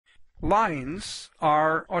Lines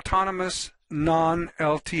are autonomous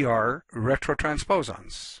non-LTR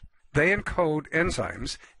retrotransposons. They encode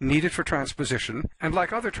enzymes needed for transposition and,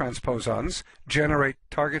 like other transposons, generate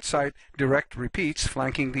target site direct repeats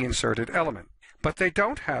flanking the inserted element. But they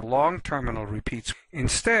don't have long terminal repeats.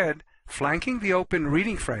 Instead, flanking the open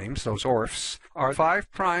reading frames, those ORFs, are 5'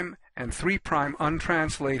 and 3'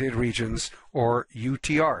 untranslated regions, or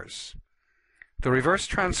UTRs. The reverse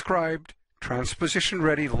transcribed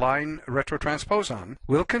transposition-ready line retrotransposon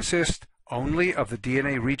will consist only of the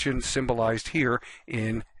DNA region symbolized here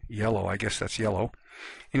in yellow, I guess that's yellow,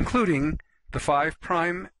 including the 5'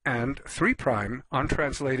 and 3'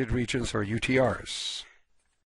 untranslated regions, or UTRs.